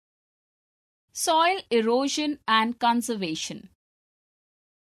Soil erosion and conservation.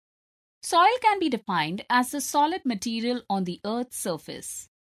 Soil can be defined as the solid material on the Earth's surface.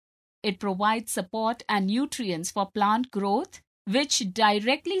 It provides support and nutrients for plant growth, which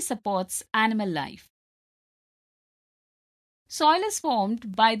directly supports animal life. Soil is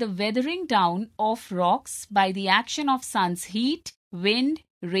formed by the weathering down of rocks by the action of sun's heat, wind,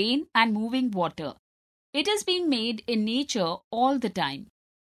 rain, and moving water. It is being made in nature all the time.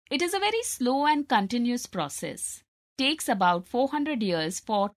 It is a very slow and continuous process. It takes about 400 years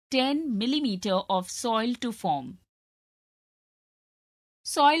for 10 millimeter of soil to form.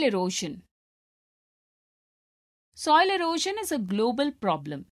 Soil erosion. Soil erosion is a global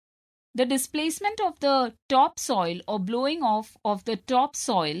problem. The displacement of the topsoil or blowing off of the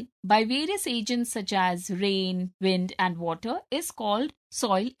topsoil by various agents such as rain, wind, and water is called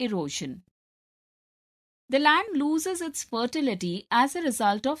soil erosion. The land loses its fertility as a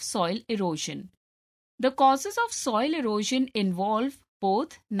result of soil erosion. The causes of soil erosion involve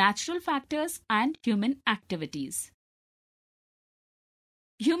both natural factors and human activities.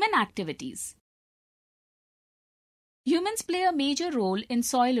 Human activities. Humans play a major role in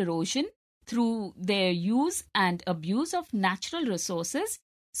soil erosion through their use and abuse of natural resources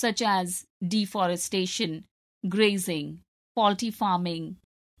such as deforestation, grazing, faulty farming,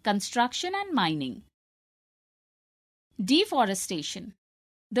 construction, and mining. Deforestation.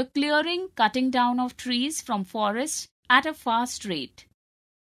 The clearing, cutting down of trees from forests at a fast rate.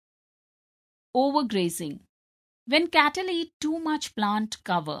 Overgrazing. When cattle eat too much plant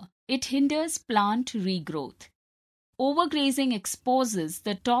cover, it hinders plant regrowth. Overgrazing exposes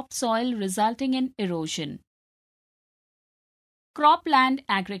the topsoil, resulting in erosion. Cropland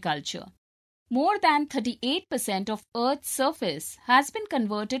agriculture. More than 38% of Earth's surface has been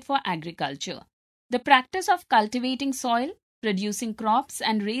converted for agriculture. The practice of cultivating soil, producing crops,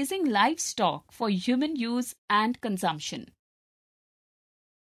 and raising livestock for human use and consumption.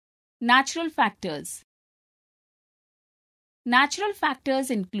 Natural factors. Natural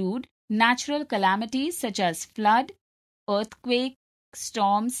factors include natural calamities such as flood, earthquake,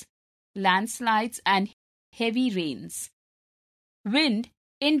 storms, landslides, and heavy rains. Wind.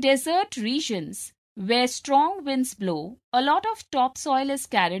 In desert regions where strong winds blow, a lot of topsoil is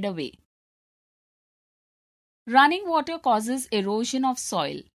carried away. Running water causes erosion of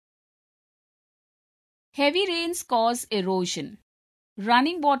soil. Heavy rains cause erosion.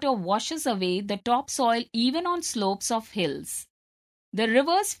 Running water washes away the topsoil even on slopes of hills. The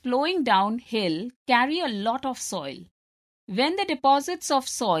rivers flowing downhill carry a lot of soil. When the deposits of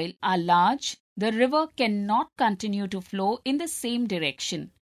soil are large, the river cannot continue to flow in the same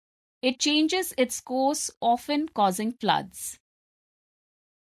direction. It changes its course, often causing floods.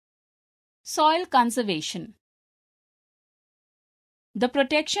 Soil conservation. The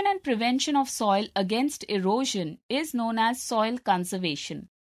protection and prevention of soil against erosion is known as soil conservation.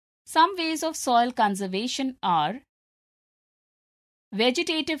 Some ways of soil conservation are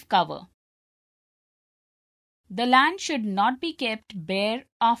vegetative cover. The land should not be kept bare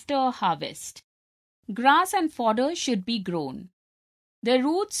after a harvest. Grass and fodder should be grown. The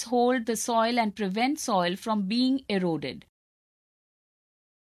roots hold the soil and prevent soil from being eroded.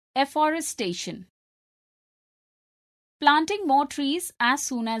 Afforestation. Planting more trees as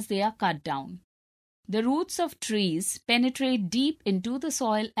soon as they are cut down. The roots of trees penetrate deep into the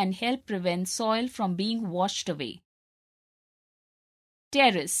soil and help prevent soil from being washed away.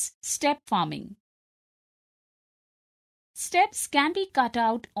 Terrace, step farming. Steps can be cut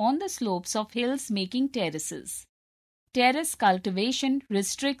out on the slopes of hills, making terraces. Terrace cultivation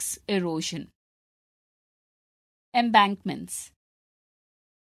restricts erosion. Embankments.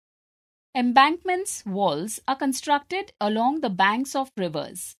 Embankments walls are constructed along the banks of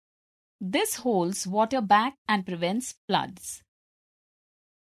rivers. This holds water back and prevents floods.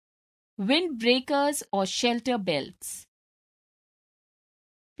 Windbreakers or shelter belts.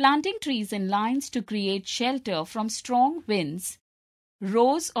 Planting trees in lines to create shelter from strong winds.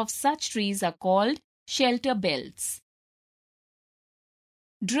 Rows of such trees are called shelter belts.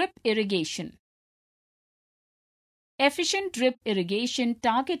 Drip irrigation. Efficient drip irrigation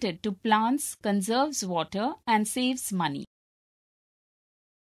targeted to plants conserves water and saves money.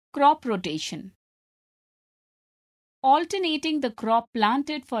 Crop rotation. Alternating the crop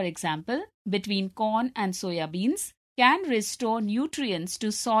planted, for example, between corn and soya beans, can restore nutrients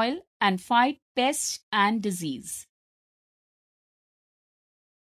to soil and fight pests and disease.